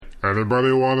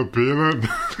Anybody want a peanut?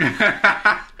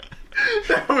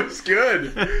 That was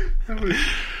good.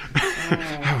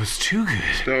 That was too good.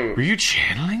 So- Were you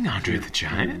channeling Andre the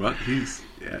Giant? What?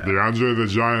 Yeah. The Andre the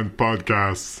Giant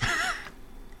podcast.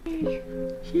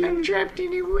 I'm trapped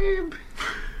in a web.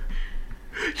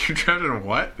 You're trapped in a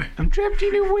what? I'm trapped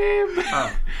in a web.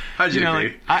 Oh. Hi, JP. You know,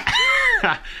 like,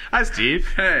 Hi, Steve.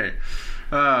 Hey.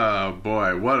 Oh,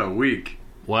 boy. What a week.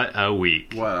 What a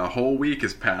week. What a whole week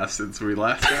has passed since we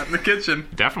last got in the kitchen.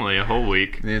 Definitely a whole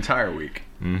week. The entire week.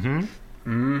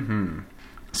 Mm-hmm.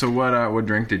 So what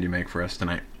drink did you make for us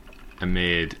tonight? I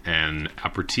made an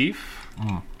aperitif,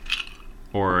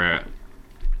 or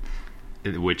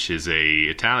which is a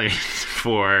Italian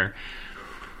for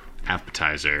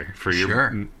appetizer for your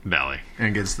Sure. belly.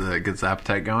 And gets the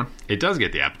appetite going? It does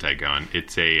get the appetite going.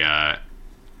 It's a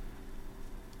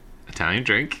Italian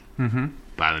drink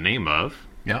by the name of.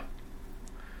 Yep.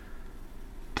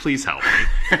 Please help me.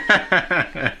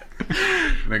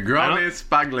 Negroni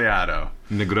Spagliato.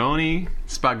 Negroni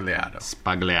Spagliato.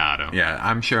 Spagliato. Yeah,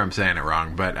 I'm sure I'm saying it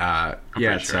wrong, but I'm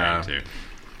yeah, pretty sure I am too.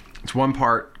 it's 1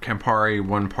 part Campari,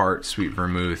 1 part sweet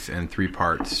vermouth, and 3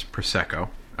 parts Prosecco.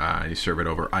 You serve it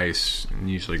over ice, and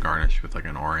usually garnished with like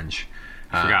an orange.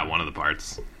 Forgot one of the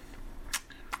parts.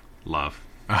 Love.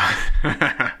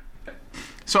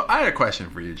 So I had a question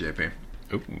for you, JP.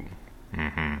 Ooh.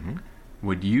 Mm-hmm.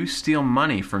 Would you steal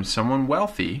money from someone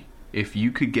wealthy if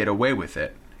you could get away with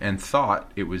it and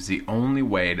thought it was the only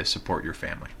way to support your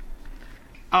family?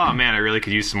 Oh man, I really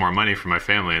could use some more money for my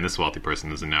family, and this wealthy person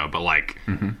doesn't know. But like,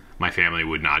 my family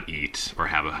would not eat or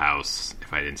have a house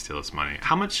if I didn't steal this money.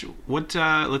 How much? What?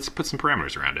 Let's put some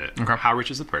parameters around it. Okay. How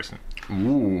rich is the person?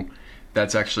 Ooh,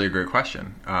 that's actually a great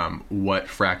question. What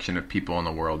fraction of people in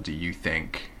the world do you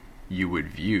think you would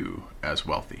view as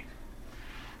wealthy?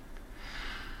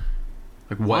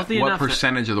 Like what Wealthy enough that-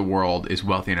 percentage of the world is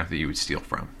wealthy enough that you would steal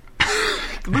from?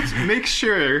 Let's make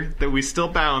sure that we still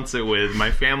balance it with my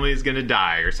family is going to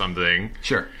die or something.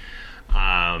 Sure.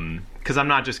 Because I'm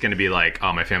not just going to be like,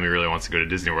 oh, my family really wants to go to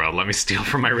Disney World. Let me steal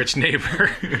from my rich neighbor.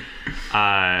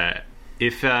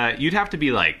 If you'd have to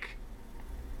be like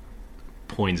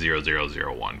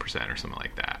 0.0001% or something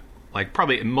like that. Like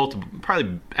probably at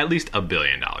least $1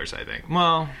 billion, I think.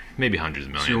 Well, maybe hundreds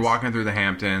of millions. So you're walking through the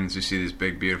Hamptons, you see these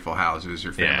big, beautiful houses.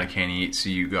 Your family Yeah. can't eat, so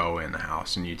you go in the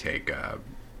house and you take a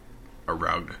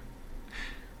rug.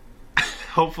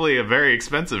 Hopefully a very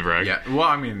expensive rug. Yeah. Well,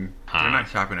 I mean, they're not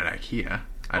shopping at IKEA.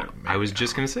 I was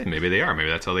just going to say, maybe they are. Maybe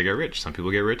that's how they get rich. Some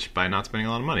people get rich by not spending a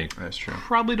lot of money. That's true.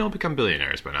 Probably don't become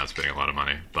billionaires by not spending a lot of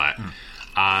money. But,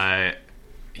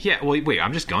 yeah, wait,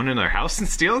 I'm just going into their house and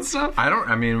stealing stuff?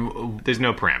 I mean, There's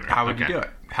no parameter. how would you do it?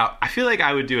 I feel like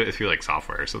I would do it through like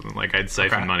software or something. Like I'd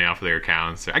siphon money off of their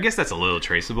accounts. I guess that's a little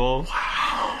traceable.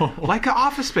 Wow. Like an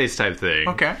Office Space type thing.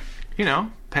 Okay. You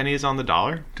know, pennies on the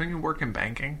dollar. Don't you work in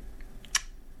banking?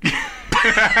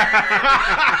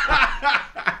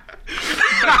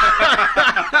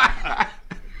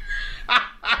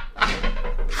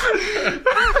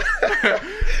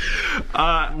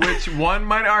 Which one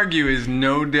might argue is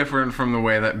no different from the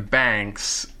way that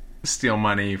banks steal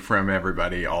money from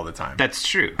everybody all the time. That's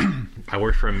true. I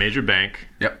work for a major bank.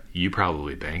 Yep. You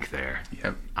probably bank there.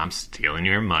 Yep. I'm stealing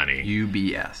your money.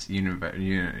 UBS,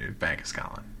 Bank of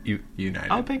Scotland.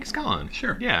 United. Oh, Bank of Scotland.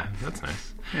 Sure. Yeah, that's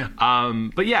nice. Yeah.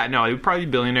 But yeah, no, it would probably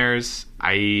be billionaires.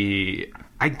 I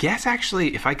guess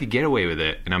actually, if I could get away with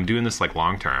it, and I'm doing this like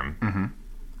long term,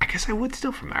 I guess I would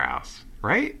steal from their house,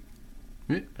 right?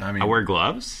 I mean, I wear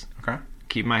gloves, okay.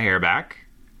 keep my hair back.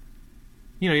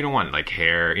 You know, you don't want like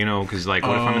hair, you know, because like,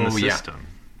 what if I'm in the yeah. system?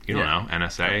 You don't Yeah. know,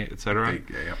 NSA, etc.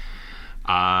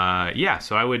 Yeah.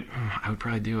 So I would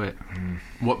probably do it.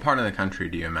 What part of the country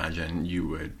do you imagine you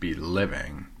would be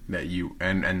living that you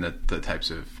and the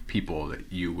types of people that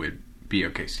you would be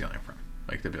okay stealing from?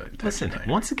 Like the types of Listen, thing.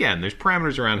 once again, there's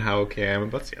parameters around how okay I am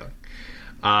about stealing.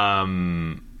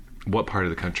 What part of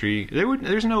the country?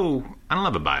 There's no. I don't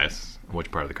have a bias on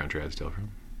which part of the country I'd steal from.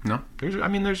 No?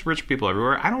 There's rich people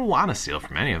everywhere. I don't want to steal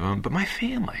from any of them, but my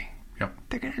family, Yep.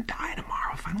 they're gonna die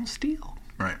tomorrow if I don't steal.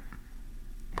 Right.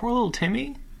 Poor little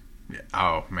Timmy. Yeah.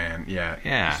 Oh, man. Yeah.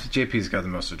 Yeah. JP's got the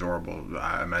most adorable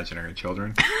imaginary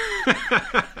children.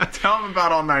 Tell him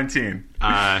about all 19.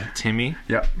 Timmy,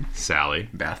 Yep. Sally,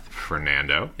 Beth.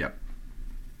 Fernando, Yep.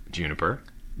 Juniper,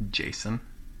 Jason.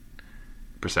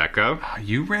 Prosecco, Oh,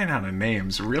 you ran out of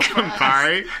names real fast.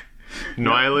 Campari,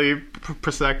 Noilly,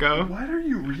 Prosecco, What are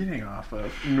you reading off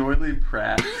of? Noilly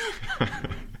Pratt.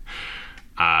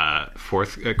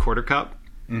 fourth quarter cup,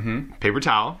 paper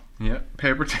towel, Yep.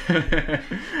 Paper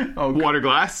towel. water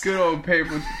glass, Good old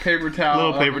paper towel.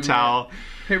 little paper oven towel, mitt.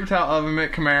 Paper towel oven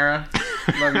mitt Camara.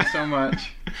 Love you so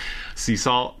much. Sea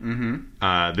salt.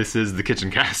 Mm-hmm. This is the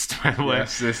kitchen cast, by the way.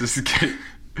 Yes, this is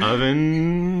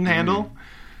Oven handle.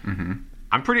 Mm-hmm.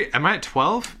 Am I at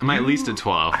 12? Am I at least at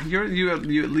 12? You at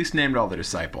least named all the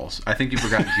disciples. I think you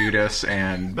forgot Judas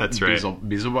and That's right.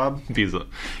 Beelzebub.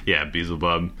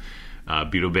 Beelzebub.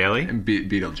 Beetle Bailey. And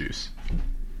Beetlejuice.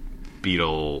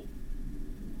 Beetle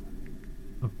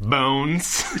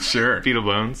Bones. Sure. Beetle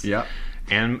Bones. Yep.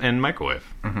 And microwave.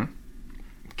 Mm-hmm.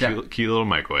 Cute little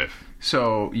microwave.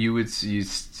 So you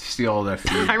steal all that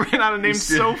food. I ran out of names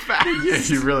so fast. Yeah,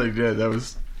 you really did. That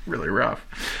was really rough.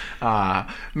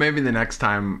 Maybe the next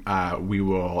time we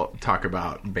will talk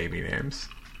about baby names.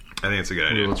 I think it's a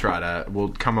good idea. We'll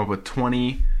come up with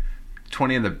 20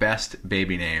 of the best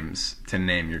baby names to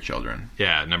name your children.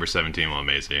 Yeah, number 17 will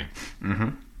amaze you. Mm-hmm.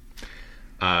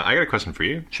 I got a question for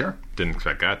you. Sure. Didn't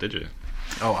expect that, did you?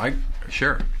 Oh,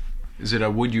 sure. Is it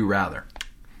a would you rather?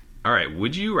 All right,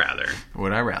 would you rather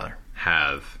Would I rather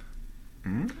have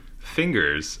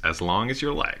fingers as long as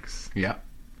your legs? Yep.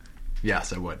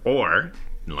 Yes, I would. Or,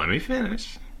 let me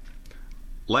finish,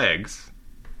 legs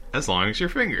as long as your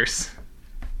fingers.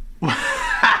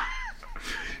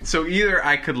 So either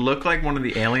I could look like one of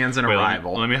the aliens in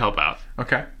Arrival. Let me help out.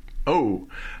 Okay. Oh,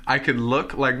 I could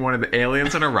look like one of the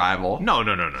aliens in Arrival. No.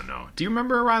 Do you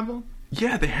remember Arrival?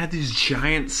 Yeah, they had these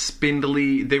giant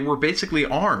spindly. They were basically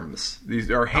arms. These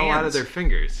are hands. Out of their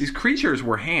fingers. These creatures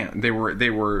were hand. They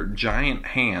were giant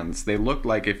hands. They looked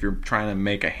like if you're trying to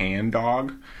make a hand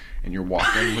dog, and you're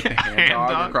walking with the hand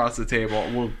dog across the table.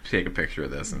 We'll take a picture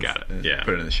of this. And Got it. Yeah.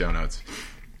 Put it in the show notes.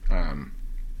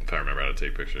 If I remember how to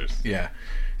take pictures. Yeah.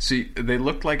 See, they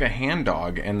looked like a hand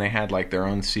dog, and they had like their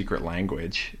own secret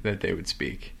language that they would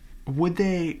speak. Would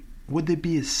they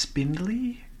be as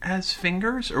spindly as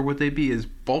fingers, or would they be as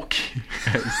bulky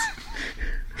as?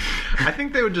 I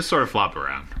think they would just sort of flop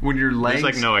around. When your legs,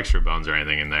 there's like no extra bones or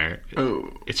anything in there.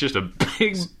 Oh, it's just a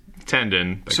big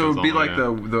tendon. So it'd be like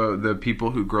the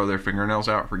people who grow their fingernails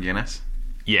out for Guinness.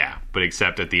 Yeah, but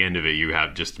except at the end of it, you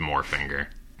have just more finger.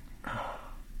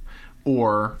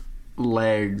 Or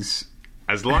legs.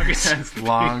 As long as as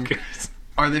long.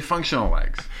 Are they functional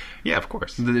legs? Yeah, of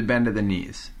course. Do they bend at the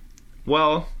knees?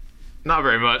 Well, not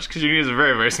very much, because your knees are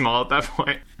very, very small at that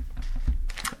point.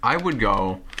 I would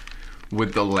go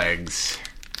with the legs.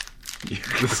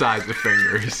 The size of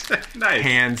fingers. Nice.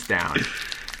 Hands down.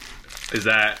 Is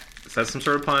that some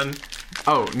sort of pun?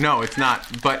 Oh, no, it's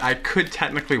not. But I could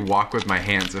technically walk with my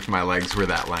hands if my legs were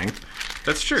that length.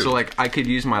 That's true. So, like, I could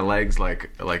use my legs like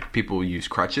people use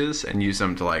crutches and use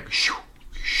them to, like,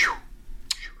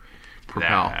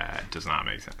 propel. That does not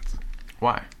make sense.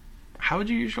 Why? How would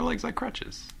you use your legs like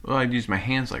crutches? Well, I'd use my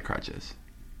hands like crutches.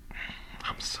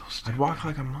 I'm so stupid. I'd walk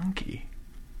like a monkey.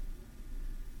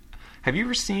 Have you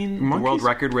ever seen the world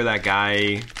record where that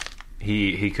guy,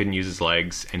 he couldn't use his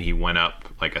legs and he went up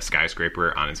like a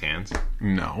skyscraper on his hands?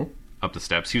 No. Up the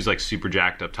steps. He was like super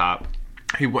jacked up top.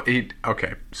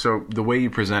 Okay, so the way you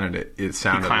presented it, it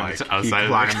sounded like he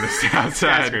climbed the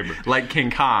outside, like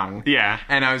King Kong. Yeah.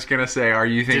 And I was going to say, are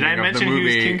you thinking of the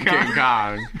movie King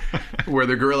Kong, where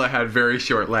the gorilla had very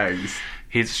short legs?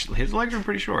 His legs were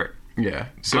pretty short. Yeah.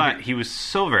 But he was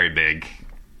so very big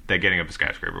that getting up a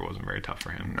skyscraper wasn't very tough for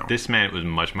him. No. This man it was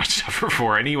much, much tougher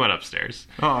for, and he went upstairs.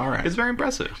 Oh, all right. It's very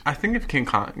impressive. I think if King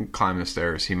Kong climbed the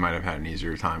stairs, he might have had an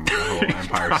easier time with the whole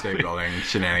Empire State Building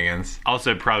shenanigans.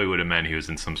 Also, it probably would have meant he was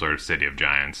in some sort of city of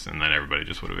giants, and then everybody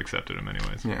just would have accepted him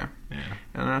anyways. Yeah.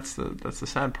 And that's the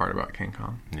sad part about King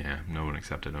Kong. Yeah, no one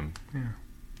accepted him. Yeah.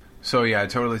 So, yeah, I'd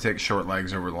totally take short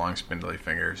legs over long, spindly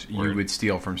fingers. Word. You would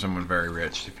steal from someone very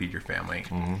rich to feed your family.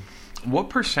 Mm-hmm. What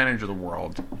percentage of the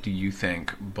world do you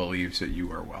think believes that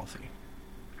you are wealthy?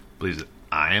 Believes that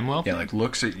I am wealthy? Yeah, like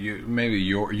looks at you, maybe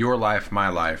your life, my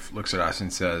life, looks at us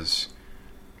and says,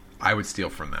 I would steal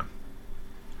from them.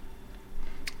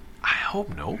 I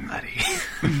hope nobody.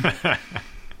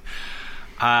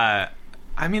 I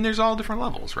mean, there's all different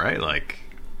levels, right? Like,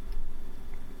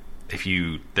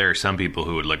 there are some people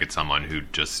who would look at someone who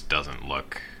just doesn't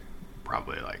look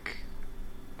probably like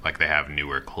they have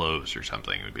newer clothes or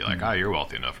something. It would be like, you're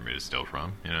wealthy enough for me to steal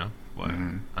from, you know? But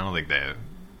I don't think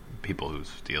people who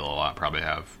steal a lot probably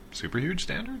have super huge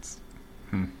standards.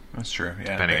 That's true.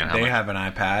 Yeah, Depending on how they much. have an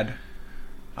iPad.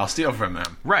 I'll steal from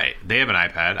them. Right. They have an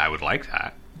iPad. I would like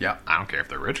that. Yeah. I don't care if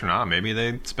they're rich or not. Maybe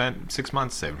they spent 6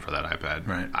 months saving for that iPad.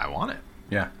 Right. I want it.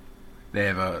 Yeah. They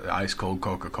have a ice cold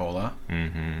Coca-Cola.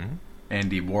 Mm-hmm.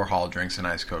 Andy Warhol drinks an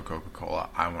ice cold Coca-Cola.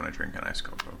 I want to drink an ice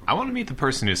cold Coca-Cola. I want to meet the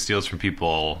person who steals from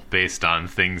people based on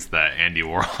things that Andy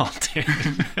Warhol did.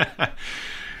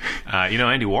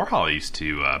 Andy Warhol used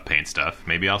to paint stuff.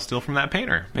 Maybe I'll steal from that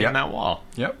painter, painting that wall.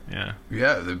 Yep. Yeah.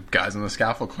 Yeah, the guys on the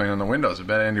scaffold cleaning the windows. I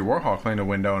bet Andy Warhol cleaned a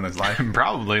window in his life.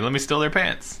 Probably. Let me steal their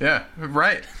pants. Yeah,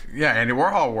 right. Yeah, Andy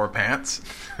Warhol wore pants.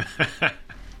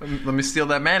 Let me steal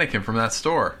that mannequin from that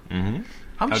store.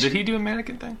 Mm-hmm. Did he do a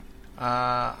mannequin thing?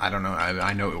 I don't know.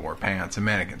 I know it wore pants. And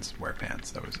mannequins wear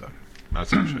pants. That was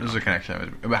That's a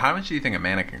connection. But how much do you think a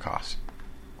mannequin costs?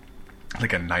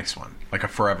 Like a nice one. Like a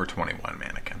Forever 21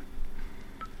 mannequin.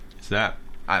 Is that?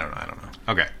 I don't know.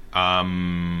 Okay.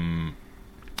 $90.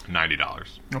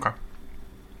 Okay.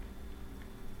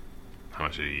 How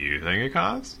much do you think it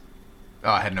costs?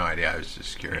 Oh, I had no idea. I was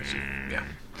just curious. Yeah.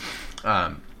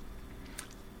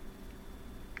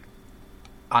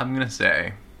 I'm going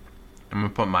to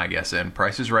put my guess in.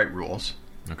 Price is Right rules.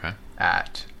 Okay.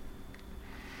 At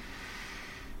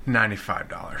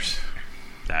 $95.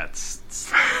 That's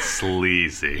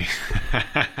sleazy.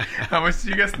 How much did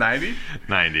you guess? 90?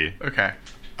 90. Okay.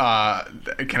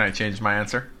 Can I change my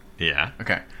answer? Yeah.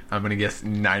 Okay. I'm going to guess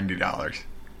 $90.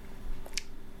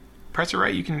 Price is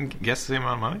Right, you can guess the same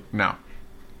amount of money? No.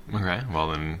 Okay.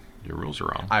 Well, then your rules are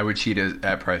wrong. I would cheat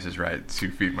at Price is Right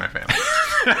to feed my family.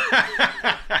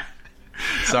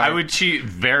 Sorry. I would cheat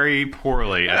very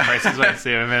poorly at Price is Right to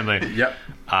save my family. Yep.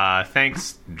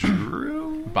 Thanks,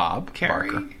 Drew? Bob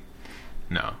Carey? Barker.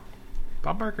 No.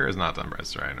 Bob Barker has not done Price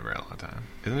is Right in a very long time.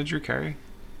 Isn't it Drew Carey?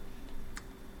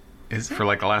 Is it? For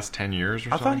like the last 10 years or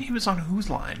I something? thought he was on Who's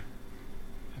Line.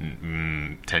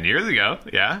 10 years ago,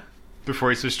 yeah. Before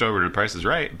he switched over to Price is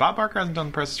Right. Bob Barker hasn't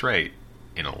done Price is Right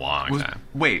in a long time.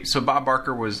 Wait, so Bob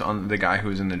Barker was on the guy who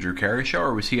was in the Drew Carey show,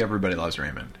 or was he Everybody Loves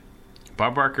Raymond?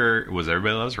 Bob Barker was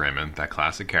Everybody Loves Raymond, that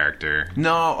classic character.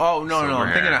 No, I'm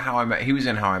hair. thinking of How I Met. He was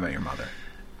in How I Met Your Mother.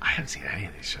 I haven't seen any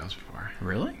of these shows before.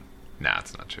 Really? Nah,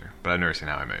 it's not true. But I've never seen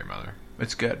How I Met Your Mother.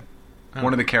 It's good. Oh.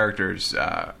 One of the characters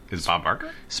Is Bob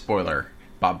Barker? Spoiler: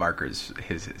 Bob Barker is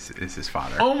his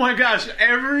father. Oh my gosh!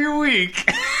 Every week,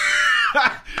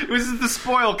 this is the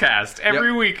spoil cast.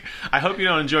 Every week. I hope you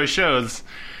don't enjoy shows.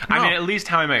 No. I mean, at least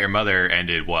How I Met Your Mother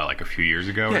ended like a few years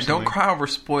ago. Yeah, or something? don't cry over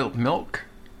spoiled milk.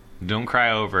 Don't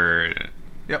cry over.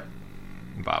 Yep.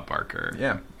 Bob Barker.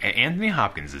 Yeah. Anthony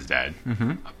Hopkins is dead.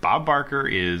 Mm-hmm. Bob Barker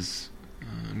is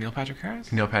Neil Patrick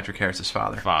Harris. Neil Patrick Harris's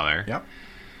father. Yep.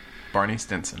 Barney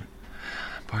Stinson.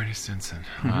 Barney Stinson.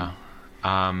 Mm-hmm. Wow.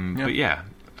 But yeah,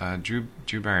 Drew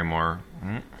Barrymore.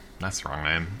 That's the wrong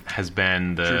name. Has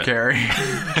been the Drew Carey.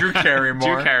 Drew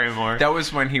Carrymore. Drew Carrymore. That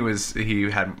was when he was a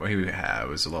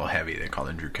little heavy. They called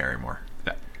him Drew Carrymore.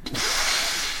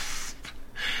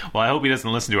 Well, I hope he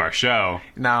doesn't listen to our show.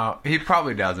 No, he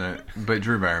probably doesn't, but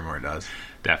Drew Barrymore does.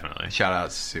 Definitely. Shout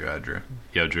outs to Drew.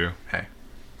 Yo, Drew. Hey.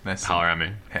 Nice. Holler at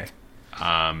me. Hey.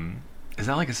 Is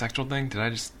that like a sexual thing? Did I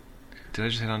just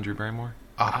hit on Drew Barrymore?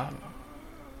 Holler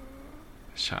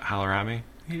at me?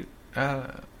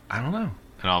 I don't know.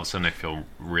 And all of a sudden I feel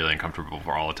really uncomfortable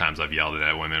for all the times I've yelled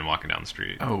at women walking down the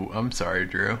street. Oh, I'm sorry,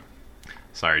 Drew.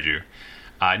 Sorry, Drew.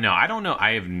 No, I don't know.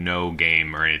 I have no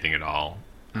game or anything at all.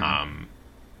 Mm-hmm.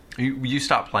 You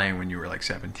stopped playing when you were like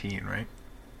 17, right?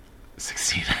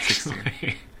 16,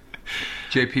 actually.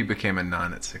 JP became a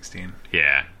nun at 16.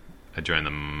 Yeah. I joined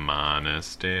the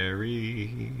monastery.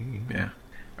 Yeah.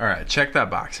 All right, check that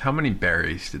box. How many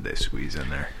berries did they squeeze in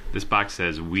there? This box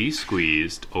says, we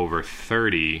squeezed over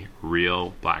 30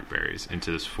 real blackberries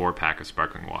into this 4-pack of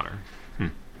sparkling water.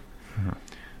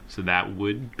 So that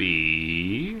would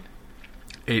be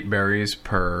 8 berries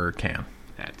per can.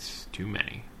 That's too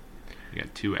many. You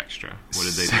got 2 extra. What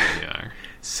did they do with the other?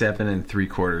 7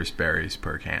 3/4 berries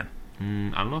per can.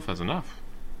 I don't know if that's enough.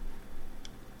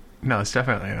 No, it's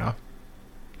definitely enough.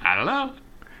 I don't know.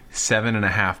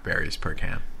 7.5 berries per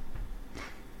can.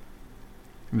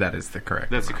 That is the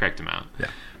correct. That's the amount. correct amount. Yeah.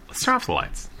 Let's turn off the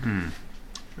lights. Okay.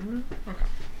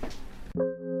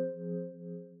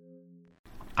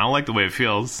 I don't like the way it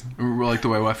feels. Like the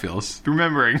way what feels.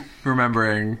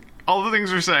 Remembering All the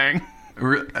things we're saying.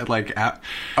 Like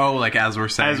as we're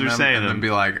saying them, and then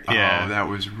be like, oh, Yeah. that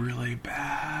was really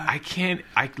bad.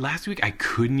 Last week I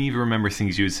couldn't even remember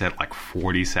things you had said like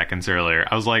 40 seconds earlier.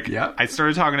 I was like, Yep. I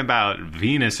started talking about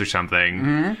Venus or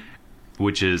something,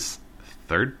 which is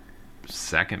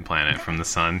second planet from the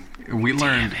sun. We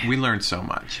learned so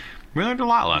much. We learned a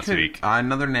lot last week.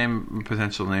 Another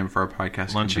potential name for our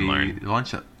podcast Lunch could and be Learn.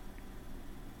 Lunch and...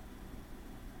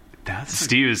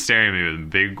 Steve is staring at me with a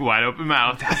big, wide open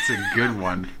mouth. That's a good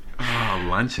one. Oh,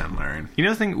 Lunch and Learn. You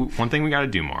know, one thing we got to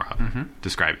do more of: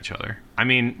 describe each other. I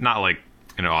mean, not like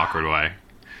in an awkward way.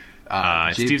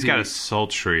 Steve's got a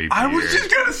sultry beard. I was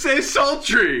just gonna say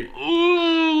sultry.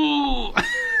 Ooh.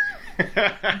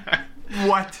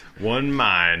 What? One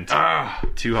mind,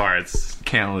 two hearts,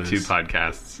 Can't lose. two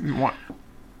podcasts. What?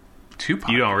 Two podcasts?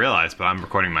 You don't realize, but I'm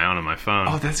recording my own on my phone.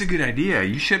 Oh, that's a good idea.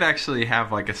 You should actually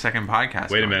have like a second podcast.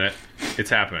 Wait a going. minute.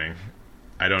 It's happening.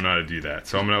 I don't know how to do that.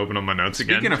 So I'm going to open up my notes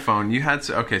again. Speaking of phone, you had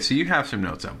okay. So you have some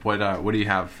notes up. What do you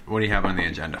have? What do you have on the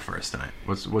agenda for us tonight?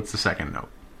 What's the second note?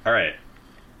 All right.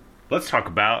 Let's talk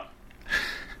about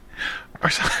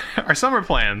our summer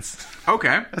plans.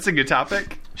 Okay, That's a good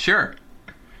topic. sure.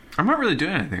 I'm not really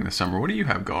doing anything this summer. What do you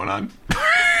have going on?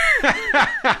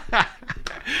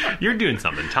 You're doing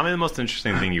something. Tell me the most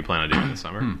interesting thing you plan on doing this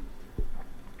summer.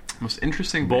 Most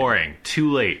interesting. Boring. Too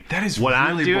late. That is what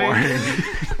I'm really doing. boring.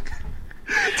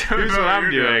 Here's what I'm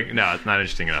doing. No, it's not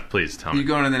interesting enough. Please tell me. You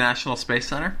going to the National Space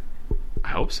Center? I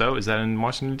hope so. Is that in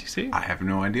Washington, D.C.? I have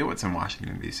no idea what's in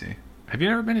Washington D.C. Have you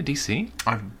never been to D.C.?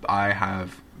 I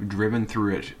have driven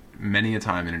through it many a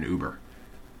time in an Uber.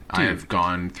 I have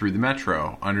gone through the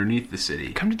metro underneath the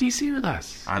city. Come to D.C. with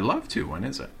us. I'd love to. When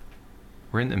is it?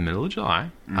 We're in the middle of July.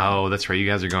 Oh, that's right. You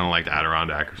guys are going to like the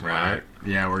Adirondack or something. Right.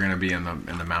 Yeah, we're gonna be in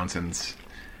the mountains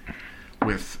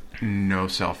with no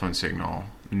cell phone signal,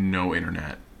 no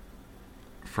internet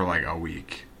for like a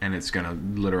week, and it's gonna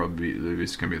literally be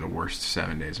the worst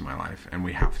 7 days of my life, and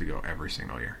we have to go every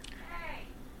single year.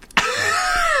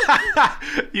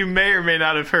 You may or may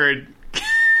not have heard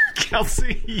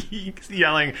Kelsey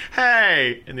yelling,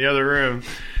 "Hey!" in the other room.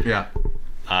 Yeah.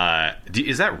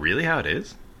 Is that really how it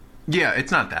is? Yeah,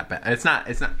 it's not that bad. It's not.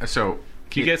 So.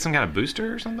 Can you get some kind of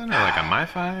booster or something? Or like a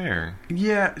MiFi? Or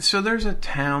Yeah, so there's a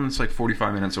town that's like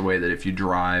 45 minutes away that if you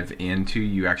drive into,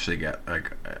 you actually get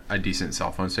like a decent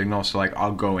cell phone signal. So like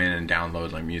I'll go in and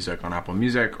download like music on Apple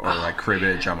Music or like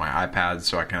Cribbage on my iPad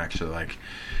so I can actually like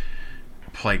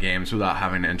play games without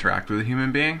having to interact with a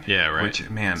human being. Yeah, right. Which,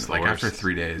 man, It's the like after worst.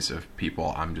 3 days of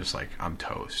people, I'm just like, I'm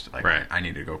toast. Like Right. I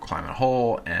need to go climb a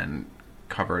hole and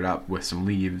cover it up with some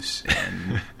leaves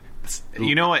and...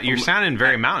 you know what? You're sounding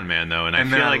very mountain man though, and I And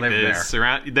feel then I like live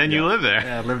there. Then you live there.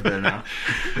 Yeah, I live there now.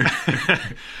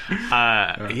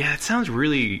 Yeah, it sounds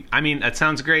really. I mean, that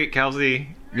sounds great,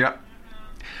 Kelsey. Yep.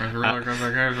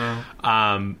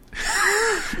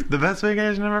 The best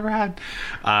vacation I've ever had.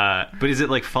 But is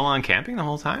it like full on camping the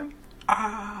whole time?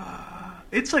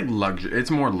 It's like luxury.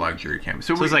 It's more luxury camping.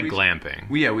 So it's like glamping.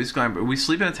 We glamp. We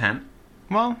sleep in a tent.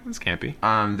 Well, it's campy.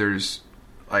 There's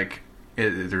like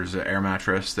there's an air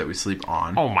mattress that we sleep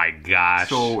on. Oh my gosh!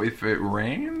 So if it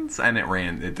rains, and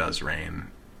it does rain.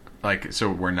 Like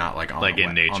so, we're not like on like the in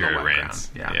wet, nature, on the it wet rains.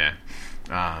 ground.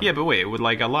 Yeah. Yeah, but wait, would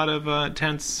like a lot of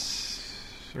tents,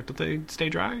 or do they stay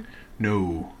dry?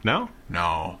 No.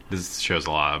 No. This shows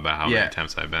a lot about how many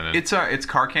tents I've been in. It's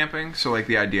car camping. So like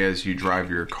the idea is you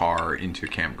drive your car into a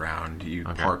campground, you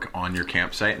park on your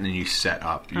campsite, and then you set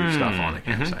up your stuff on the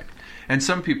campsite. And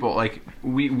some people like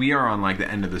we are on like the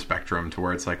end of the spectrum to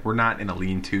where it's like we're not in a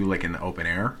lean-to like in the open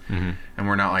air, and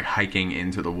we're not like hiking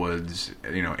into the woods,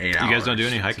 8 hours. You guys don't do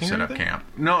any hiking to set or up anything? camp?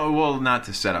 No, well, not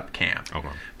to set up camp. Okay.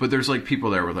 But there's like people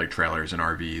there with like trailers and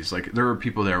RVs. Like there are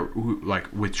people there who like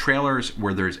with trailers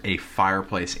where there's a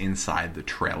fireplace inside the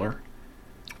trailer.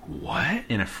 What?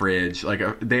 In a fridge, like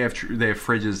they have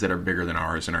fridges that are bigger than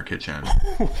ours in our kitchen.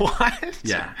 What?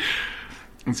 Yeah.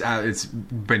 It's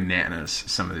bananas.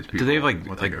 Some of these people. Do they have like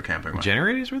what they go camping with.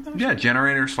 generators with them? Yeah,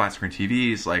 generators, flat screen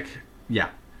TVs. Like, yeah.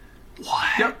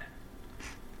 What? Yep.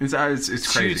 It's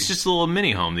So crazy. it's just a little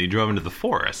mini home that you drove into the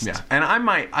forest. Yeah, and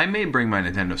I may bring my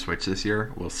Nintendo Switch this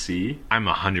year. We'll see. I'm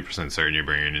 100% certain you're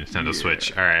bringing your Nintendo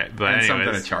Switch. All right, but And anyways,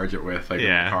 something to charge it with, like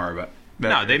in the car. But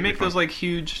no, they make those like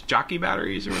huge jockey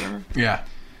batteries or whatever. Yeah.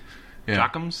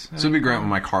 Jockums. So it'd be great when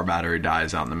my car battery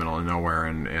dies out in the middle of nowhere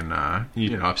in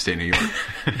upstate New York.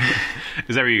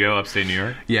 Is that where you go, upstate New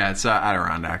York? Yeah, it's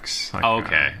Adirondacks. Like,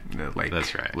 okay, the lake.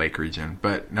 That's right. Lake region.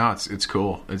 But no, it's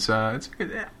cool. It's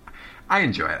good. I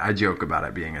enjoy it. I joke about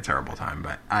it being a terrible time,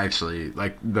 but I actually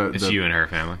like It's you and her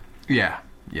family. Yeah.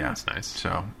 That's nice.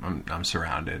 So I'm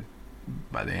surrounded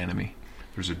by the enemy.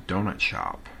 There's a donut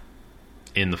shop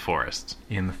in the forest.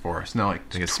 In the forest. No, like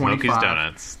it's Smokey's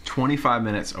Donuts. 25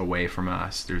 minutes away from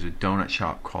us, there's a donut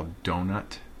shop called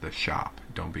Donut the Shop.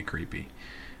 Don't be creepy.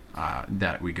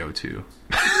 That we go to.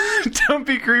 Don't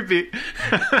be creepy.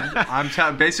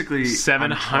 I'm basically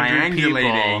 700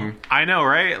 people. I know,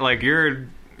 right? Like you're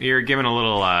giving a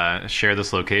little share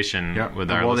this location with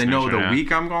our Well, they know listeners the right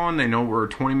week I'm going. They know we're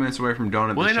 20 minutes away from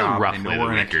Donut the they know Shop. roughly they know we're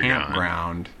the in a week you're going.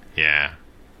 campground. Yeah.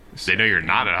 They know you're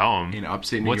not at home. In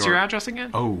upstate New York. What's your address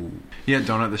again? Oh. Yeah,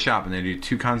 Donut the Shop. And they do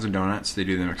 2 kinds of donuts. They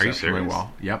do them exceptionally serious?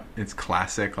 well. Yep. It's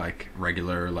classic, like,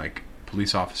 regular, like,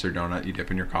 police officer donut you dip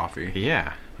in your coffee.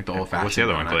 Yeah. Like the old-fashioned What's the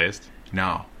other donut. one glazed?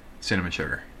 No. Cinnamon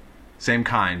sugar. Same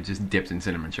kind, just dipped in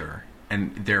cinnamon sugar.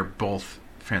 and they're both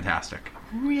fantastic.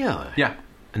 Really? Yeah.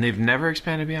 And they've never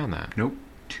expanded beyond that. Nope.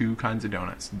 2 kinds of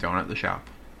donuts. Donut the Shop.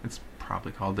 It's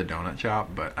probably called the Donut Shop,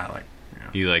 but I like.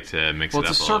 You like to mix Well, it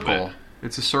up it's a a little circle. bit.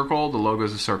 It's a circle. The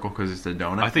logo's a circle because it's the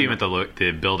donut. I thought you meant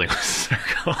the building was a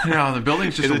circle. No, the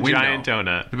building's just It's a a window. giant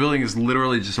donut. The building is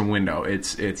literally just a window.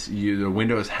 The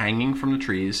window is hanging from the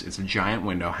trees. It's a giant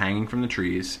window hanging from the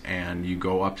trees, and you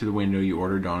go up to the window. You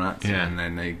order donuts, Yeah. and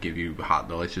then they give you hot,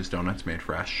 delicious donuts made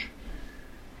fresh.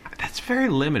 That's very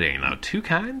limiting, though. 2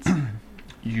 kinds?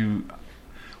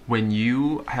 When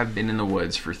you have been in the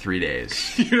woods for 3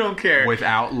 days You don't care.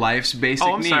 without life's basic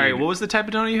Oh, I'm need. sorry. What was the type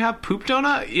of donut you have? Poop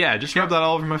donut? Yeah, just rub that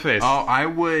all over my face. Oh, I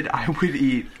would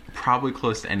eat probably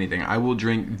close to anything. I will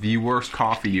drink the worst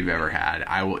coffee you've ever had.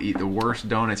 I will eat the worst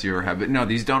donuts you ever had. But no,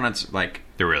 these donuts, like,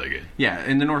 They're really good. yeah,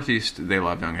 in the Northeast, they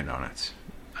love Dunkin' Donuts.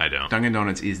 I don't. Dunkin'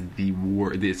 Donuts is the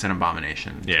worst. It's an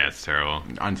abomination Yeah, it's terrible.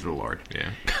 unto the Lord.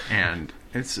 Yeah. And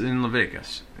it's in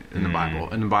Leviticus, in the Bible.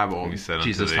 In the Bible, You said unto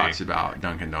Jesus thee. talks about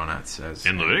Dunkin' Donuts as...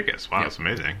 In Leviticus. Wow, Yeah. that's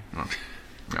amazing.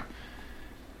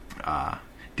 Yeah.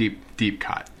 Deep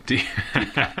cut.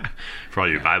 For all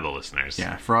you Bible listeners.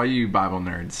 Yeah, for all you Bible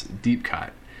nerds, deep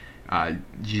cut.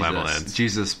 Bible heads.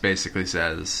 Jesus basically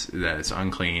says that it's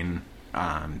unclean,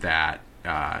 that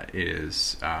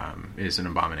is an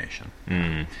abomination.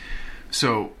 Mm.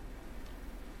 So,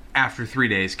 after 3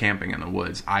 days camping in the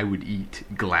woods, I would eat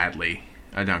gladly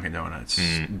a Dunkin' Donuts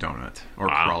donut or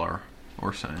Wow. cruller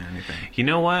or anything. You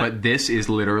know what? But this is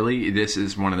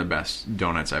one of the best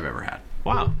donuts I've ever had.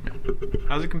 Wow.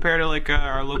 How's it compare to, like,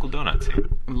 our local donut scene?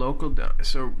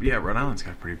 So yeah, Rhode Island's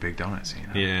got a pretty big donut scene.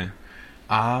 Huh? Yeah.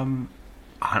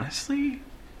 Honestly,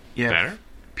 yeah. Better?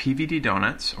 PVD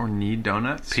donuts or Need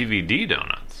donuts. PVD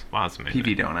donuts. Wow, that's amazing.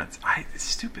 PV donuts. It's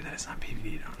stupid that it's not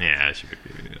PVD donuts. Yeah, it should be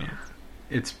PVD donuts.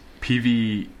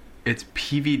 It's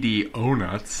PVD O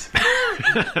nuts.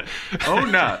 O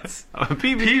nuts.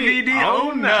 PVD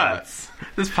O nuts.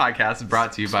 This podcast is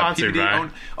brought to you by Sponsored PVD by-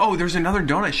 Oh, there's another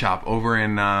donut shop over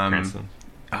in Cranston.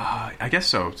 I guess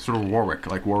so. Sort of Warwick,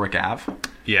 like Warwick Ave.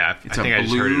 Yeah, It's I think a I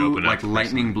just heard it blue, open up. like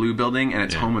lightning blue building, and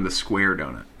it's home of the square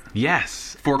donut.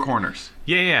 Yes. 4 corners.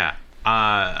 Yeah.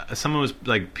 Someone was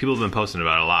like, people have been posting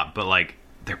about it a lot, but like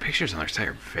their pictures on their site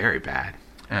are very bad.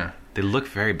 Yeah. They look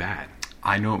very bad.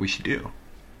 I know what we should do.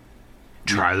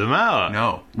 Try them out.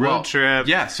 No. Road trip.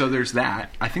 Yeah, so there's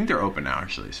that. I think they're open now,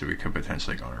 actually, so we could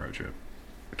potentially go on a road trip.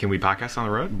 Can we podcast on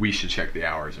the road? We should check the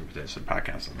hours and potentially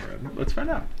podcast on the road. Let's find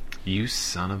out. You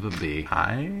son of a bee.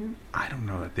 I don't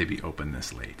know that they'd be open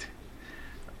this late.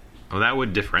 Well, that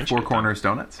would differentiate. 4 Corners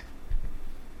Donuts? them.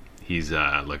 He's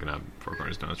looking up 4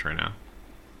 Corners Donuts right now.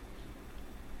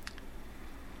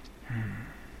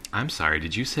 I'm sorry,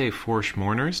 did you say 4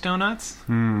 Schmorners Donuts?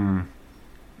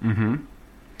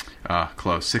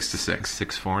 Close. 6 to 6.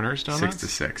 6 Foreigners Donuts? 6 to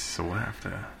 6. So we'll have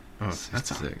to... Oh, 6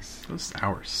 to 6. Those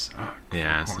hours suck.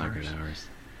 Yeah, 4 it's not good corners. hours.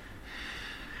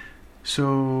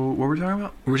 So, what were we talking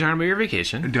about? We're talking about your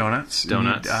vacation. Donuts.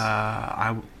 Donuts.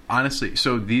 Honestly,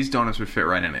 so these donuts would fit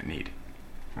right in at Need.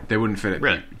 They wouldn't fit at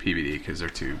Really? PVD because they're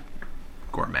too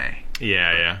gourmet.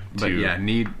 Yeah. But yeah,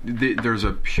 Need. There's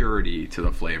a purity to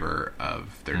the flavor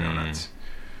of their donuts.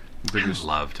 They're I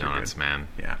love they're donuts, good. man.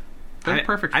 Yeah, they're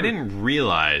perfect. I for- didn't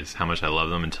realize how much I love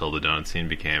them until the donut scene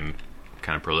became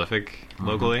kind of prolific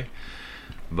locally.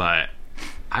 But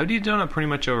I would eat a donut pretty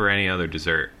much over any other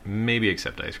dessert, maybe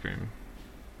except ice cream.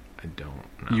 I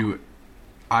don't know.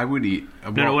 I would eat.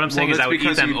 No, what I'm saying is I would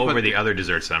eat them over the the other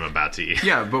desserts that I'm about to eat.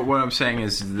 Yeah, but what I'm saying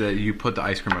is that you put the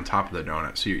ice cream on top of the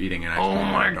donut, so you're eating an ice cream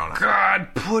on a donut. God,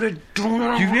 put a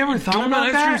donut. You've never thought about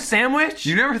ice cream that? sandwich?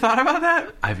 You never thought about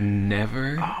that? I've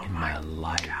never in my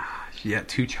life. Yeah,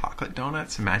 2 chocolate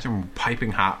donuts. Imagine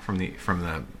piping hot from the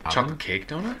oven. Chocolate cake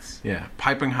donuts? Yeah,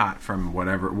 piping hot from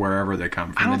wherever they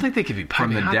come from. I don't think they could be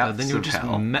from piping the hot. depths Then you would of just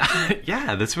hell.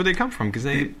 yeah, that's where they come from because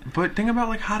they. But think about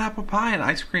like hot apple pie and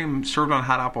ice cream served on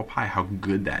hot apple pie. How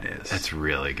good that is. That's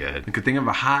really good. You could think of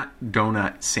a hot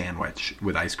donut sandwich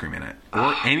with ice cream in it,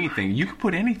 or anything. You could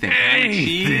put anything. Ham and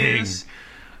cheese.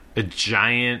 A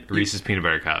giant Reese's peanut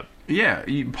butter cup. Yeah,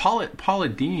 Paula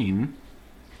Deen.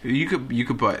 You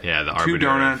could put Yeah, the 2 arbiter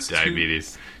donuts, of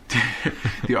diabetes.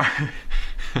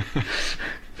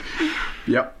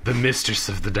 Yep. The mistress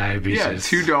of the diabetes. Yeah,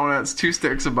 2 donuts, 2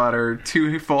 sticks of butter,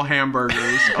 2 full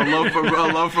hamburgers, a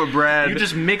loaf of bread, You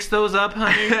just mix those up,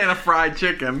 honey. and a fried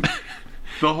chicken.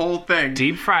 The whole thing.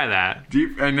 Deep fry that.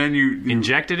 Deep, and then you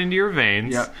Inject it into your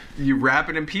veins. Yep. You wrap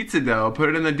it in pizza dough, put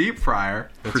it in the deep fryer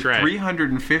That's for right.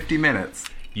 350 minutes.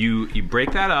 You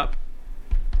break that up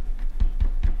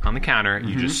on the counter.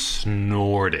 You just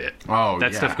snort it. Oh,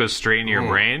 that yeah. stuff goes straight into your Oh,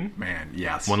 brain. Man,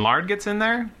 yes. When lard gets in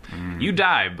there, you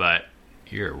die, but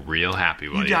You're real happy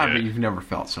while You you died, do but it. you've never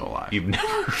felt so alive. You've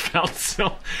never felt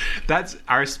so... That's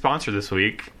our sponsor this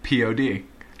week. POD.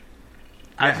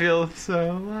 I feel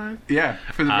so alive. Yeah,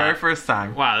 for the very first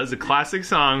time. Wow, this is a classic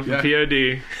song from Yeah.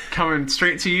 POD. Coming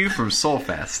straight to you from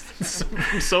Soulfest. From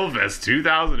Soulfest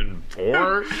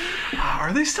 2004.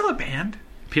 Are they still a band?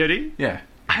 POD? Yeah.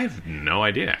 I have no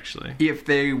idea, actually. If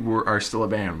they are still a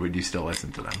band, would you still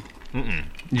listen to them? Mm-mm.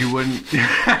 You wouldn't.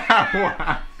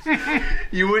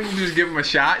 You wouldn't just give them a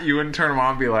shot. You wouldn't turn them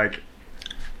on and be like,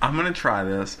 "I'm gonna try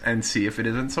this and see if it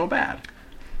isn't so bad."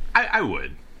 I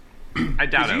would. I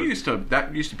doubt You it. used to.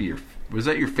 That used to be your. Was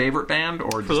that your favorite band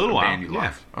or just a little a band while, you yeah.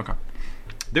 loved? Okay.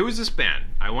 There was this band.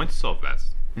 I went to Soulfest.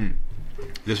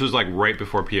 This was like right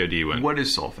before POD went. What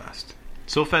is Soulfest?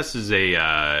 Soulfest is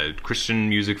a Christian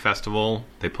music festival.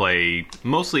 They play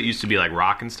mostly. It used to be like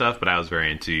rock and stuff, but I was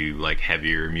very into like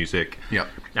heavier music. Yep.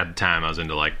 At the time, I was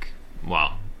into like,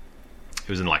 well, it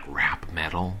was in like rap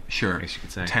metal. Sure. I guess you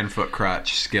could say 10-foot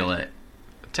crutch, Skillet.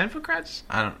 10-foot crutch.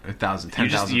 I don't. 1,000. You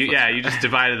 10,000. you just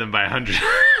divided them by 100.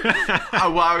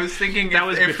 Well, I was thinking That if,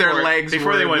 was if their before- legs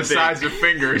before were they the went big. size of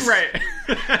fingers, Right.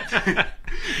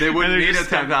 they wouldn't And they're need a just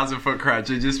 10,000-foot crutch.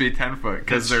 It'd just be 10 foot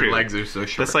because That's their true. legs are so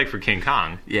short. That's like for King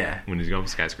Kong. Yeah. When he's going up a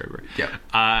skyscraper. Yep.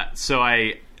 So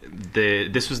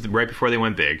this was right before they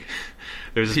went big.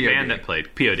 There was this POD. band that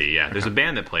played POD. Yeah, there's a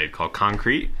band that played called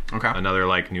Concrete. Okay. Another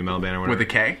like new metal band or whatever. With a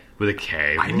K? With a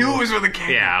K. I knew it was with a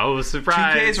K. Yeah, I was 2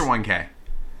 surprised. Ks or 1K?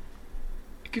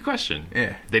 Good question.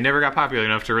 Yeah. They never got popular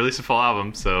enough to release a full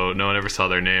album, so no one ever saw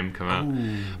their name come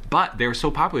out. But they were so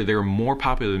popular, they were more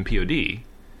popular than POD.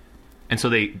 And so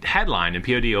they headlined, and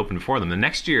POD opened for them. The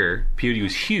next year, POD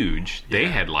was huge. They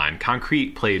headlined.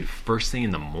 Concrete played first thing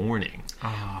in the morning.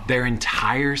 Oh. Their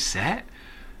entire set,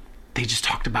 they just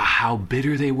talked about how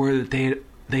bitter they were that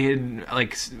they had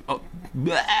like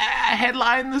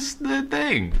headlined the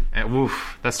thing. And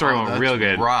woof, that story went real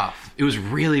good. Rough. It was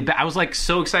really bad. I was like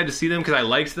so excited to see them because I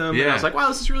liked them. And Yeah. I was like, wow,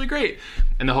 this is really great.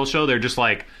 And the whole show, they're just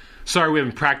like, sorry, we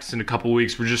haven't practiced in a couple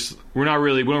weeks. We don't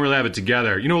really have it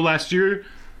together. You know, last year,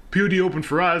 POD opened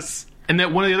for us. And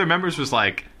then one of the other members was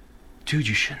like, dude,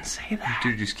 you shouldn't say that.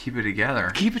 Dude, just keep it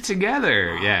together. Keep it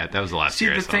together. Yeah, that was the last See,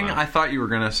 year. the thing I thought you were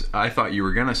gonna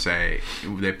say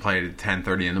they played at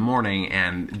 10:30 in the morning,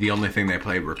 and the only thing they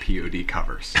played were POD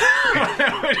covers.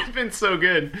 that would have been so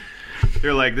good.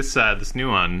 They're like, this new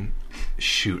one,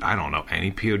 shoot, I don't know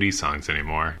any POD songs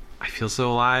anymore. I Feel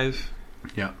So Alive.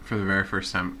 Yeah, for the very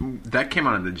first time. That came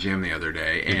out in the gym the other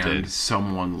day, and did.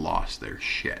 someone lost their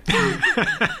shit.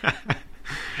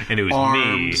 And it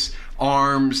was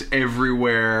Arms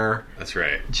everywhere, That's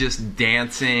right. just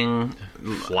dancing,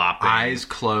 Flopping. eyes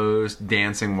closed,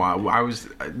 dancing while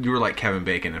you were like Kevin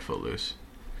Bacon in Footloose.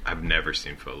 I've never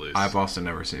seen Footloose. I've also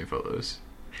never seen Footloose.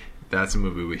 That's a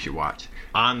movie we should watch.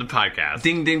 On the podcast.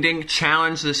 Ding, ding, ding.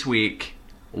 Challenge this week.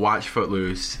 Watch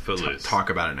Footloose. Footloose. Talk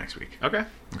about it next week. Okay.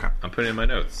 Okay. I'm putting it in my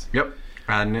notes. Yep.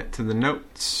 Adding it to the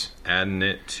notes. Adding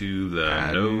it to the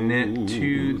Adding it notes.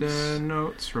 to the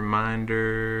notes.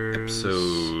 Reminders.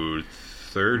 Episode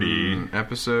 30.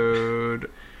 Episode.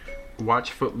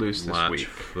 Watch Footloose this Watch week.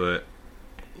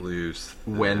 Footloose this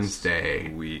Wednesday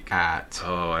week. at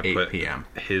I 8 put p.m.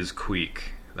 His Queek.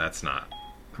 That's not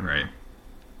right.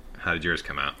 How did yours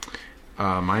come out?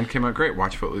 Mine came out great.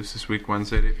 Watch Footloose this week,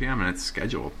 Wednesday at 8 p.m. and it's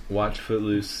scheduled. Watch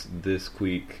Footloose this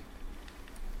week.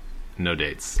 No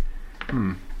dates.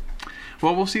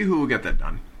 Well, we'll see who will get that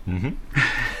done. Mm-hmm.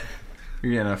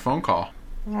 You're getting a phone call.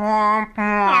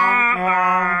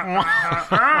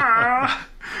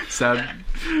 Sad.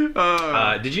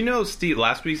 Did you know Steve?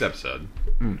 Last week's episode,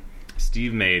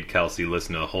 Steve made Kelsey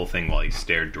listen to the whole thing while he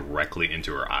stared directly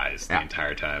into her eyes the Yeah.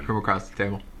 entire time. From across the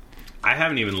table. I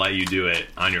haven't even let you do it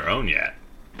on your own yet.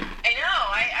 I know.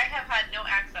 I have had no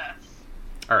access.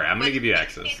 All right, I'm going to Which give you makes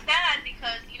access. me sad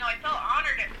because, I felt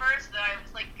honored at first that I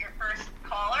was, your first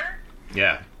caller,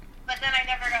 Yeah. but then I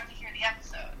never got to hear the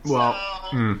episode. Well,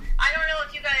 so, I don't know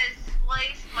if you guys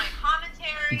spliced my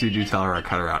commentary. Did you tell her I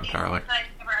cut her out entirely? I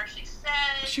never actually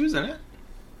said. She was in it.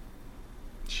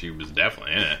 She was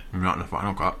definitely in it. Not in the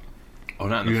final cut. Oh,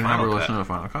 not in You the didn't have her final listen to cut. the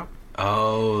final cut?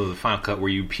 Oh, the final cut where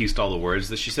you pieced all the words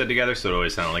that she said together, so it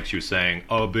always sounded like she was saying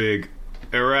a big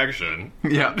erection.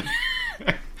 Yeah.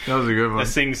 That was a good one. A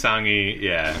sing-songy,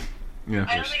 yeah. Yeah.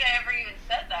 I don't think I ever even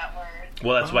said that word.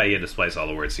 Well, that's why you had to splice all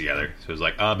the words together. So it was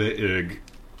like a big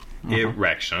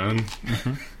erection.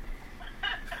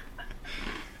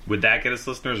 Would that get us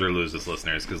listeners or lose us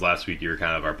listeners? Because last week you were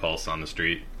kind of our pulse on the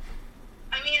street.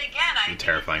 I mean, again, The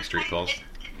terrifying street calls. It's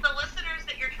the listeners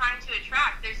that you're trying to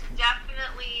attract. There's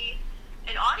definitely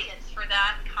an audience for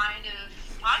that kind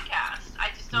of podcast. I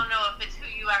just don't know if it's who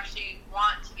you actually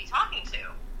want to be talking to.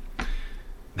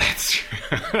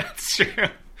 It's true.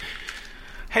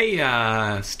 Hey,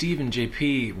 Steve and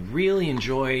JP, really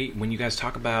enjoy when you guys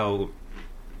talk about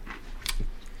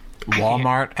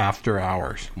Walmart after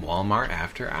hours. Walmart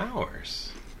after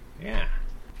hours. Yeah.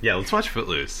 Yeah, let's watch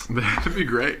Footloose. That'd be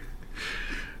great.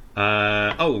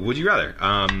 Would you rather?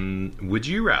 Would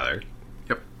you rather?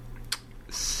 Yep.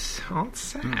 Oh, it's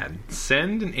sad.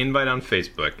 Send an invite on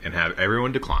Facebook and have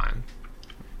everyone decline.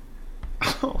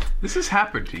 Oh. This has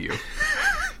happened to you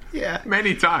Yeah.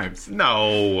 many times.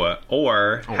 No.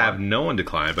 Or have no one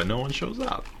decline, but no one shows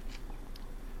up.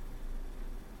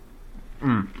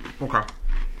 Okay.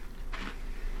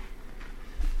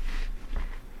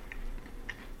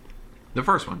 The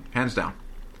first one, hands down.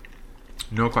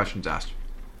 No questions asked.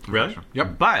 Really?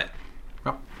 Yep. But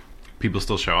Yep. people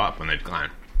still show up when they decline.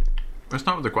 That's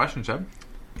not what the question said.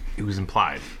 It was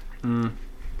implied. All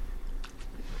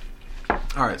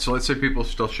right, so let's say people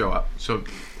still show up. So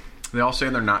they all say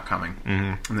they're not coming,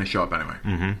 and they show up anyway.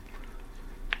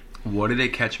 Mm-hmm. What do they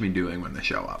catch me doing when they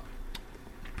show up?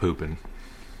 Pooping.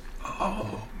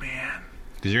 Oh man!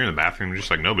 Because you're in the bathroom, just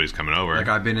like nobody's coming over. Like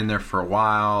I've been in there for a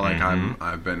while. Like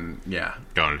I've been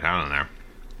going to town in there.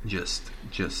 just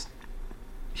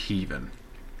heaving.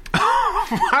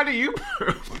 How do you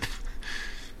poop?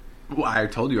 Well, I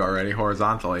told you already,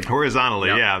 horizontally. Horizontally,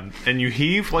 Yep. yeah. And you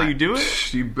heave while you do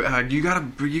it? You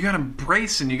gotta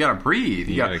brace and you gotta breathe.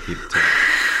 You gotta keep it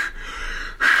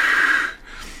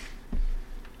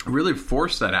really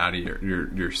force that out of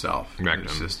yourself, Rectum.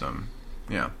 your system.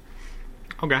 Yeah.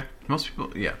 Okay. Most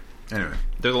people, yeah. Anyway,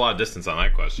 There's a lot of distance on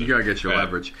that question. you gotta get your Yeah.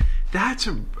 leverage. That's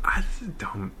a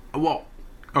dumb. Well,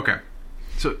 okay.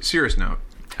 So, serious note.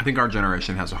 I think our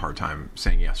generation has a hard time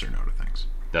saying yes or no to things.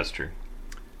 That's true.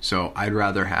 So I'd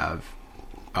rather have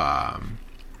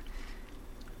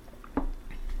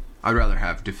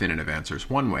definitive answers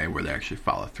one way where they actually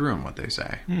follow through on what they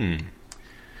say.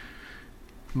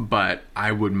 But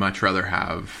I would much rather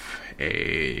have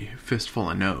a fistful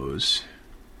of no's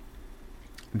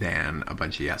than a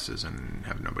bunch of yeses and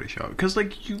have nobody show up. Because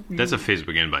like you That's a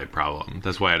Facebook invite problem.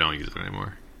 That's why I don't use it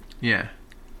anymore. yeah.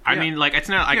 I Yeah. mean, like, it's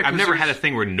not like Yeah, I've 'cause never had a there's-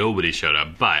 thing where nobody showed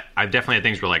up, but I've definitely had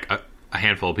things where like a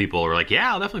handful of people were like,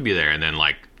 "Yeah, I'll definitely be there," and then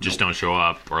like just don't show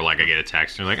up, or like I get a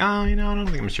text and they're like, "Oh, I don't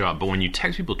think I'm gonna show up." But when you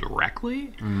text people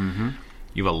directly,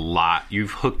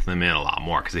 you've hooked them in a lot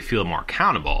more because they feel more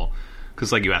accountable.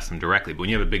 Because like you ask them directly, but when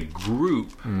you have a big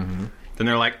group, then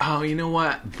they're like, "Oh, you know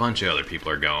what? A bunch of other people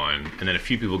are going," and then a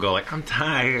few people go like, "I'm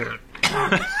tired,"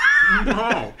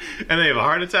 No. and they have a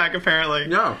heart attack apparently.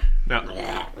 No. No.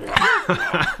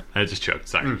 I just choked.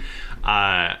 Sorry.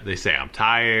 They say, I'm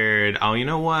tired. Oh, you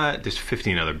know what? There's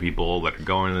 15 other people that are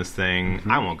going to this thing.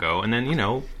 I won't go. And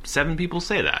then, 7 people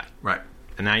say that. Right.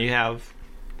 And now you have,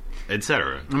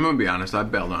 etc. I'm going to be honest. I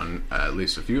bailed on at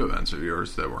least a few events of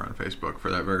yours that were on Facebook for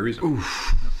that very reason.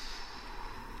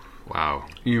 Wow.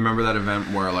 You remember that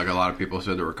event where like a lot of people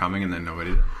said they were coming and then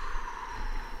nobody did?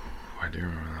 I do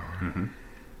remember that one.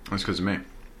 That's because of me.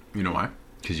 You know why?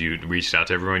 Because you reached out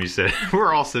to everyone. You said,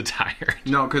 we're all so tired.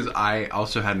 No, because I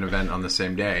also had an event on the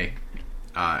same day,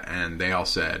 and they all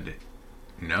said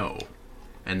no,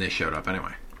 and they showed up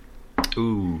anyway.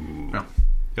 Ooh. No.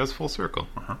 That was full circle.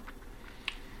 Uh-huh.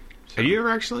 Have you ever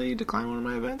actually declined one of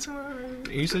my events?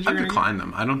 You said you I've were declined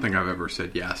them. I don't think I've ever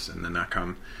said yes and then not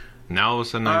come. Now all of a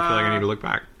sudden I feel like I need to look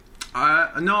back.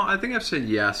 No, I think I've said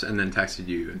yes and then texted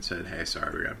you and said, hey,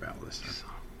 sorry, we got to bail this time.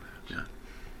 Yeah.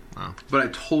 Oh. But I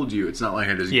told you. It's not like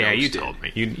I just Yeah, ghosted. you told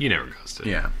me. You never ghosted.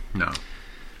 Yeah, no.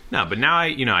 No, but now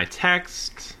I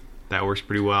text. That works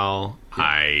pretty well.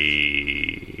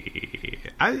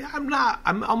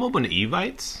 I'm open to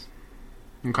evites.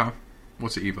 Okay.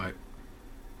 What's the evite?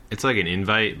 It's like an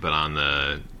invite, but on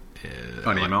the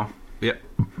On email? Yep.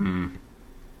 No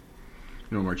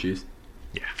more cheese?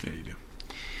 Yeah. Yeah, you do.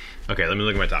 Okay, let me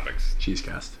look at my topics.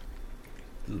 Cheesecast.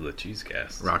 The cheese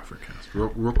cast. Rockford cast.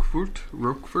 Roquefort?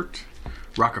 Rockefort.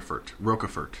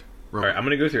 All right, I'm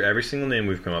going to go through every single name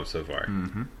we've come up so far,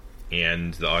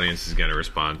 and the audience is going to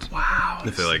respond. Wow.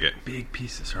 If they like it. Big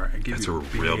pieces. Sorry, I give That's you a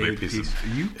real big piece.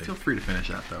 You feel free to finish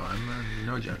that, though. I'm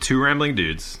no judge. 2 rambling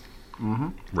dudes.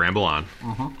 Ramble on.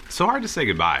 So hard to say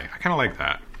goodbye. I kind of like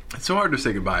that. It's so hard to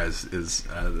say goodbye. Is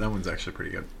that one's actually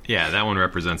pretty good. Yeah, that one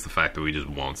represents the fact that we just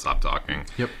won't stop talking.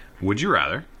 Yep. Would you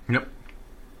rather? Yep.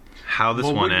 How this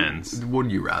one ends.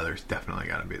 Would you rather? Definitely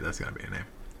got to be. That's got to be a name.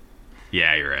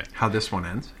 Yeah, you're right. How this one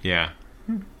ends. Yeah.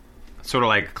 Sort of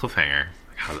like a cliffhanger.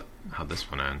 How this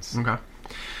one ends. Okay.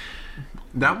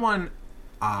 That one.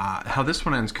 How this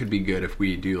one ends could be good if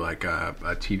we do like a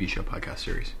TV show podcast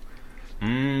series.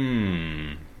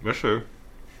 That's true.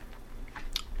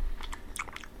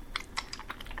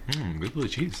 Good blue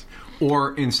cheese.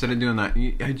 Or instead of doing that,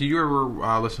 did you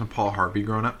ever listen to Paul Harvey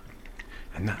growing up?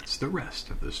 And that's the rest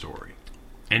of the story.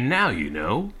 And now you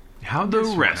know How the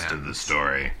this rest one of the ends.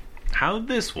 story. How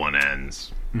this one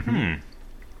ends.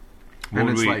 And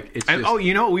it's like, it's just... oh,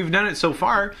 you know what? We've done it so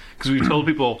far because we've told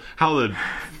people how the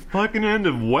fucking end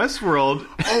of Westworld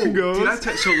goes. Did I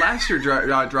so last year,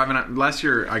 driving out, last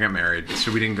year I got married,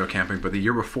 so we didn't go camping, but the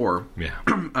year before, Yeah.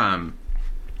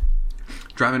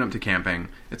 driving up to camping,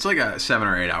 it's like a 7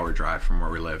 or 8 hour drive from where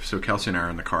we live. So Kelsey and I are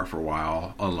in the car for a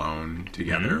while, alone,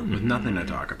 together, with nothing to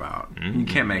talk about. You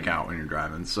can't make out when you're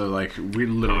driving. So, like, we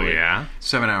literally... Oh, yeah?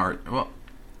 7 hour... Well,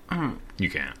 You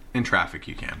can't. in traffic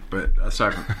you can. But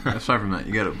aside from that,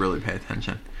 you got to really pay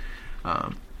attention.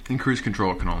 And cruise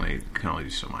control can only do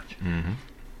so much.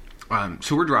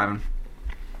 So we're driving.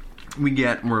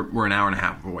 We're an hour and a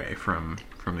half away from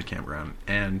the campground,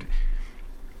 and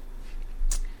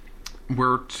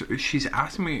she's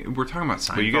asking me. We're talking about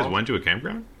Seinfeld. But you guys went to a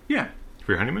campground Yeah.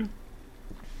 for your honeymoon?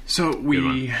 So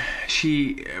one.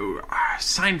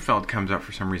 Seinfeld comes up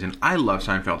for some reason. I love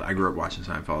Seinfeld. I grew up watching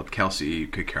Seinfeld. Kelsey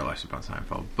could care less about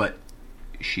Seinfeld, but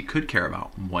she could care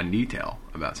about one detail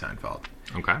about Seinfeld: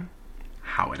 Okay.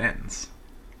 how it ends.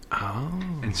 Oh.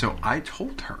 And so I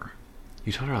told her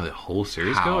You told her how the whole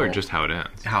series go, or just how it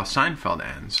ends? how Seinfeld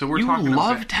ends. So we're You talking.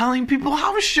 love telling people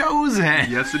how shows end.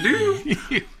 Yes, I do.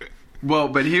 Well,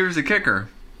 but here's the kicker: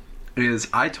 is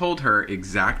I told her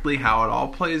exactly how it all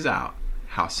plays out,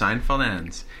 how Seinfeld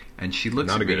ends, and she looks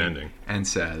Not at a good me ending. and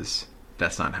says,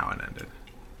 "That's not how it ended."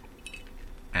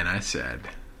 And I said,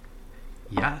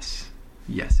 "Yes,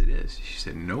 it is." She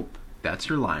said, "Nope, that's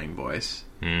your lying voice.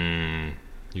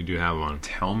 You do have one.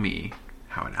 Tell me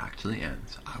how it actually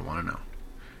ends. I want to know."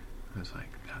 I was like,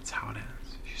 "That's how it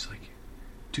ends." She's like,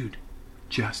 "Dude,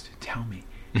 just tell me."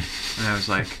 And I was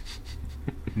like,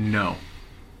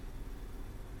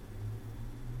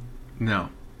 No,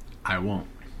 I won't.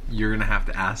 You're going to have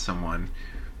to ask someone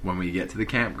when we get to the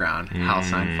campground how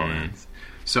Seinfeld ends.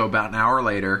 So about an hour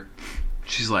later,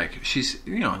 she's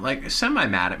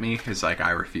semi-mad at me because, like, I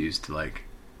refused to, like,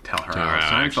 tell her how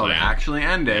Seinfeld actually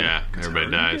ended. Yeah,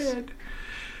 everybody dies.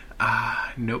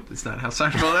 Nope, that's not how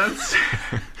Seinfeld ends.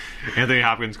 Anthony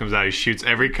Hopkins comes out, he shoots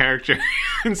every character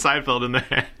in Seinfeld in the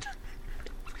head.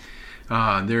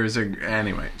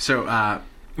 Anyway, so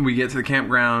we get to the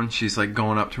campground. She's like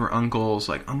going up to her uncle's,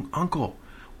 like, Uncle,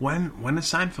 when does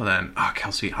Seinfeld end? Oh,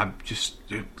 Kelsey, this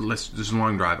is a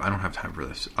long drive. I don't have time for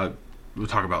this. We'll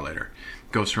talk about it later.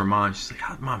 Goes to her mom. She's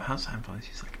like, Mom, how's Seinfeld?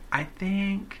 She's like, I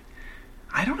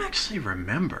don't actually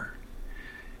remember.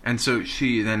 And so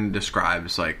she then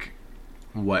describes, like,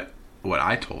 what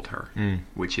I told her,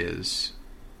 which is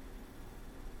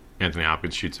Anthony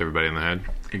Hopkins shoots everybody in the head.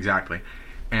 Exactly.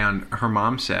 And her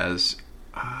mom says,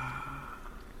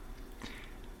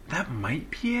 that might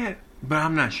be it, but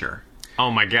I'm not sure.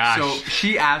 Oh my gosh. So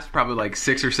she asked probably like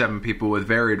 6 or 7 people with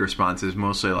varied responses,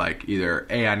 mostly like either,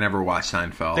 A, I never watched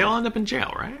Seinfeld. They all end up in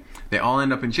jail, right? They all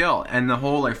end up in jail. And the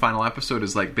whole like final episode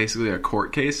is like basically a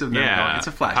court case of them going. It's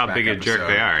a flashback how big a jerk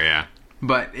episode. they are, yeah.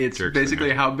 But it's Jerks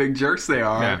basically how big jerks they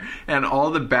are, Yeah. and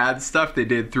all the bad stuff they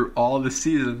did through all the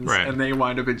seasons, Right. and they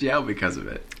wind up in jail because of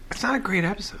it. It's not a great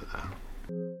episode, though.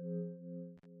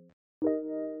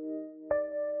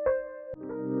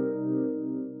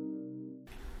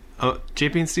 Oh,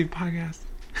 JP and Steve podcast.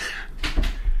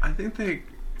 I think they...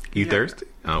 You Yeah. thirsty?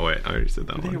 Oh wait, I already said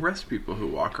that They one. arrest people who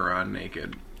walk around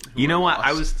naked. You know what?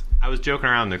 I was joking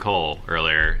around with Nicole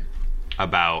earlier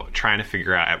about trying to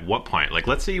figure out at what point, like,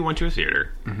 let's say you went to a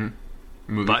theater,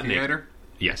 movie butt theater. naked.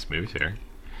 Yes, movie theater,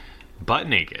 butt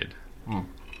naked.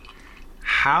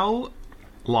 How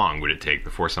long would it take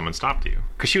before someone stopped you?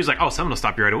 Because she was like, "Oh, someone will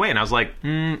stop you right away," and I was like,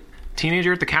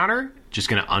 "Teenager at the counter, just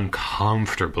gonna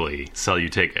uncomfortably sell you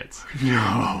tickets."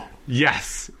 No.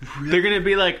 Yes. Really? They're gonna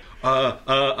be like,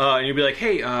 and you'll be like,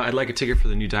 "Hey, I'd like a ticket for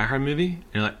the new Die Hard movie."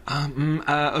 And you're like,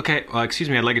 okay. Excuse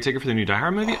me, I'd like a ticket for the new Die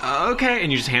Hard movie. Okay.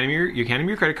 And you just hand them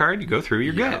your credit card. You go through.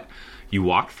 You're good. You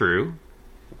walk through,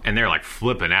 and they're like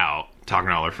flipping out, talking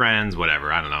to all their friends,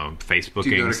 whatever. I don't know, Facebooking, Do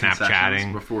you go to Snapchatting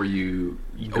concessions before you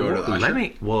go to the usher?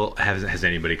 Well, has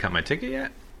anybody cut my ticket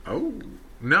yet? Oh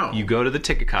no. You go to the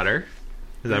ticket cutter.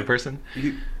 Is that a person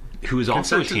who is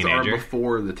also a Concessions teenager? are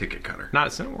before the ticket cutter. Not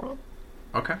at Cineworld.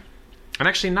 Okay. And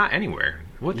actually, not anywhere.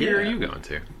 What theater are you going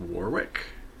to? Warwick.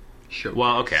 Showcase.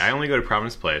 Well, okay, I only go to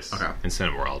Providence Place Okay. in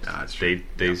Cineworld. Yeah, that's true.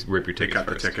 They rip your They ticket cut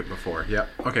first. the ticket before. Yep.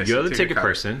 Okay. You go to the ticket cutter.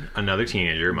 person, another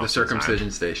teenager, The most of the time.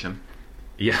 circumcision station.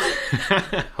 Yeah.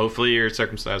 Hopefully you're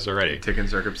circumcised already. Ticket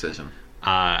circumcision.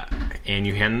 And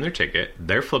you hand them their ticket.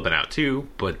 They're flipping out too,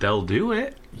 but they'll do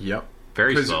it Yep.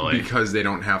 very slowly. Because they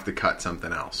don't have to cut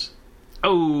something else.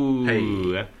 Oh.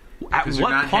 Hey. At Because you're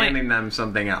what not point? handing them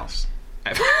something else.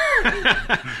 Because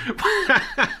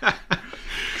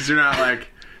you're not like,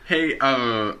 hey,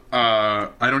 I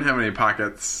don't have any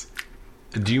pockets.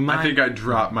 Do you mind? I think I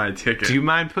dropped my ticket. Do you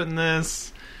mind putting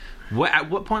this? At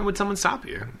what point would someone stop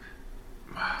you?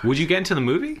 Would you get into the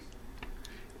movie?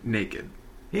 Naked.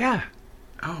 Yeah.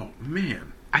 Oh,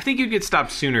 man. I think you'd get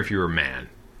stopped sooner if you were a man.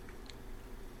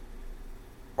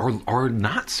 Or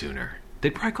not sooner.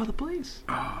 They'd probably call the police.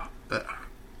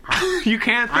 You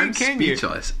can't think, I'm can you?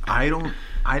 speechless. I don't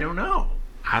know.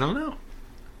 I don't know.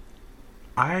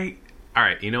 All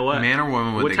right, you know what? Man or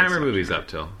woman would What they time get are stopped? movies up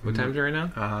till? What time is it right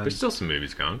now? There's still some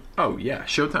movies going. Oh, yeah.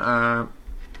 Showtime.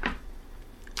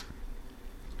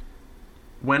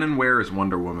 When and where is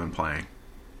Wonder Woman playing?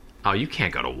 Oh, you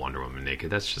can't go to Wonder Woman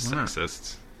naked. That's just Why not?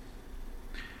 sexist.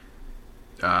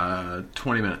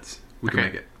 20 minutes. We can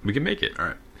make it. We can make it. All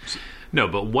right. No,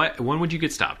 but when would you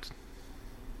get stopped?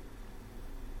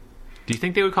 Do you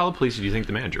think they would call the police, or do you think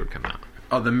the manager would come out?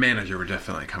 Oh, the manager would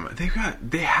definitely come out.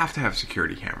 They have to have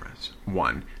security cameras.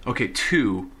 1. Okay,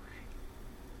 2.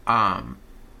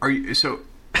 Are you so?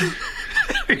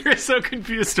 You're so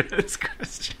confused by this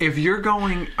question. If you're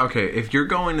going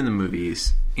to the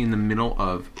movies in the middle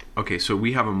of, so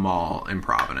we have a mall in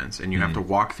Providence, and you have to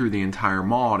walk through the entire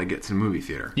mall to get to the movie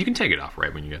theater. You can take it off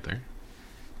right when you get there.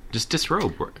 Just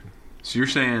disrobe. So you're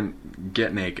saying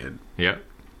get naked Yep.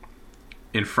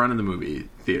 in front of the movie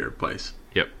theater place,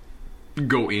 Yep.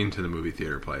 go into the movie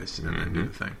theater place, and then do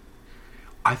the thing.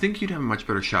 I think you'd have a much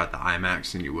better shot at the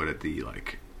IMAX than you would at the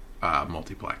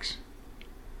multiplex.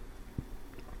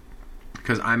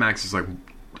 Because IMAX is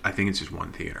I think it's just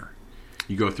one theater.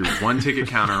 You go through one ticket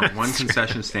counter, one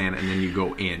concession stand, and then you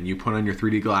go in. You put on your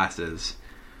 3D glasses,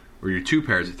 or your 2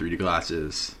 pairs of 3D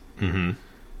glasses.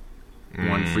 Mm-hmm.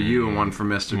 One for you and one for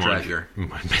Mr. Treasure.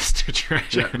 Mr.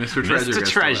 Treasure. Yeah, Mr. Treasure. Mr. gets to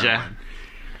Treasure. wear one.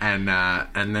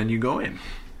 And then you go in.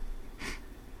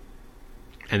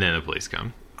 And then the police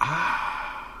come.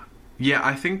 Yeah,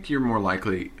 I think you're more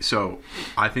likely. So,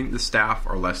 I think the staff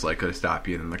are less likely to stop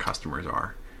you than the customers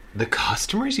are. The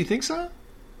customers? You think so?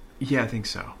 Yeah, I think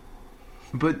so.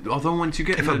 But although once you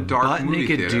get If in a a dark movie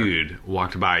butt-naked theater, dude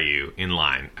walked by you in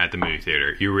line at the movie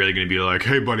theater, you're really going to be like,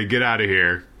 hey, buddy, get out of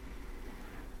here.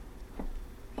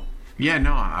 yeah,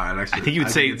 no, I I think you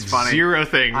would say it's funny. 0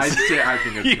 things. I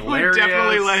think it's You hilarious. would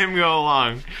definitely let him go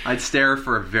along. I'd stare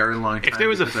for a very long time. If there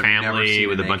was a because I've never family seen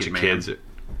with a bunch of naked man. kids...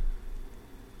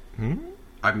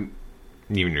 I'm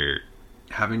Even your...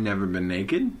 having never been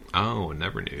naked Oh,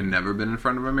 never knew. and never been in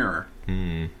front of a mirror.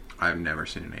 Hmm. I've never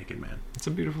seen a naked man. It's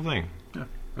a beautiful thing. Yeah,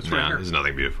 that's No, right here. there's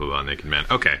nothing beautiful about a naked man.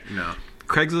 Okay. No,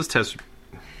 Craigslist test...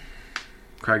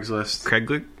 Craigslist.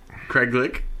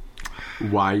 Craiglik?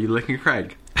 Why are you licking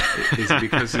Craig? Is it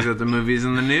because he's at the movies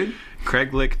in the nude?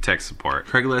 Craiglik tech support.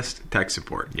 Craigslist tech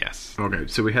support. Yes. Okay,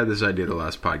 so we had this idea the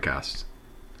last podcast.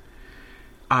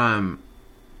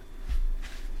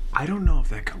 I don't know if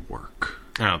that could work.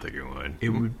 I don't think it would. It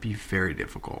would be very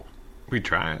difficult. We'd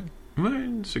try it.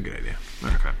 Well, it's a good idea.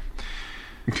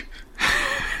 Okay.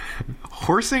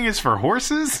 Horsing is for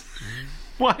horses?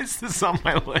 Why is this on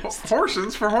my list?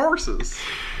 Horses for horses.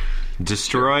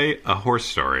 Destroy a horse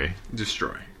story.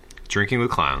 Destroy. Drinking with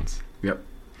clowns. Yep.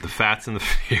 The Fats and the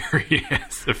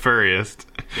Furious. The Furriest.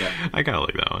 Yeah. I kind of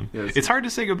like that one. Yeah, it's hard to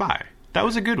say goodbye. That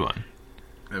was a good one.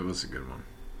 It was a good one.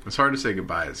 It's hard to say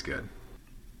goodbye is good.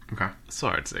 Okay. It's so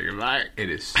hard to say goodbye. It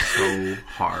is so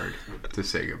hard to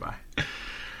say goodbye.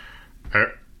 Hey,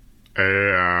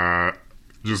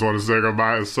 just want to say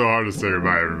goodbye. It's so hard to say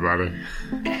goodbye, everybody.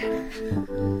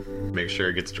 Make sure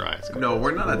it gets dry. It's No,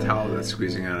 we're not a towel that's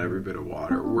squeezing out every bit of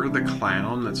water. We're the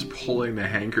clown that's pulling the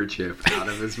handkerchief out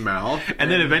of his mouth.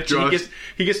 And then eventually just-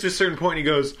 he gets to a certain point and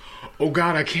he goes, oh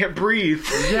God, I can't breathe.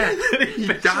 Yeah, And he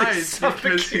eventually dies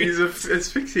because he's suffocates.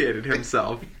 asphyxiated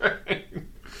himself.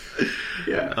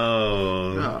 Yeah.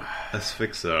 Oh,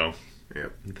 asphyxo.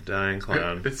 Yep. The dying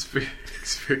clown. It's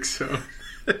Fixo.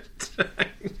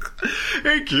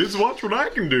 Hey kids, watch what I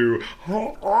can do.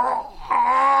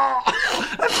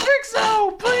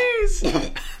 Asphyxo, please.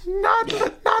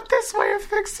 Not this way,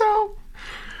 Asphyxo.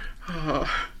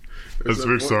 That's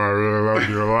Victor. I really love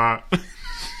you a lot.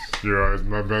 You're always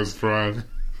my best friend.